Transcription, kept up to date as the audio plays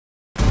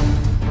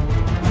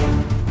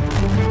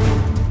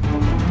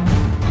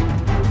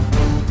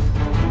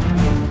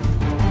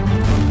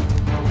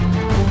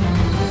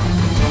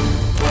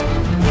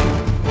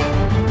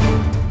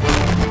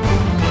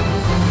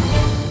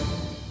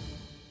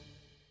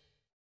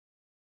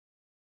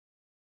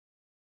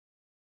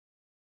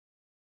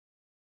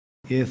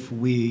if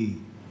we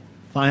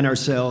find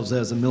ourselves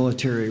as a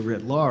military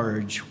writ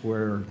large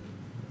where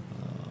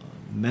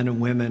men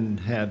and women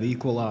have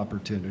equal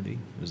opportunity,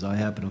 as I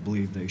happen to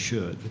believe they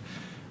should,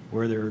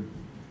 where they're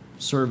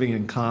serving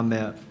in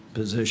combat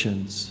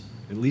positions,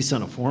 at least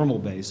on a formal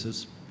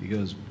basis,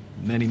 because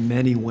many,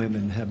 many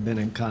women have been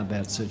in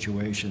combat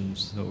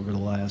situations over the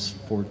last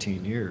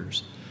 14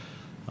 years,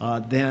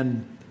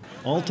 then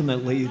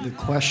ultimately the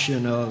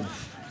question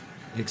of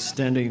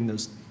extending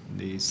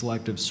the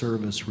selective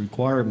service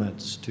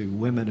requirements to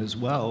women as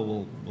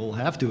well will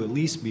have to at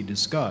least be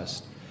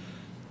discussed.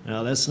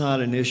 Now, that's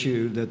not an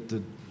issue that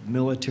the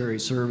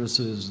military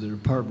services, the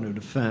Department of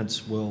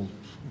Defense, will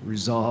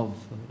resolve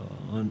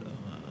on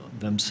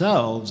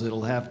themselves.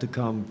 It'll have to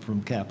come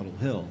from Capitol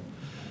Hill.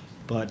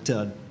 But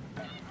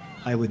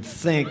I would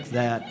think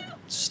that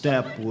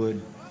step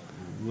would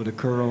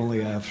occur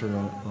only after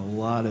a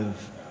lot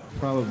of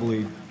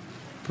probably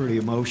pretty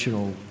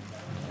emotional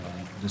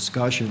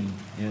discussion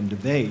and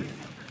debate.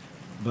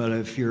 But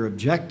if your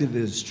objective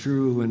is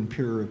true and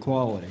pure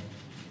equality,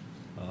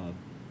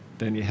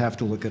 then you have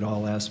to look at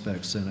all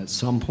aspects, and at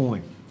some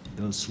point,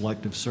 the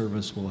selective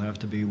service will have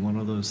to be one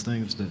of those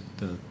things that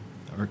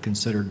are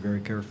considered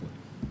very carefully.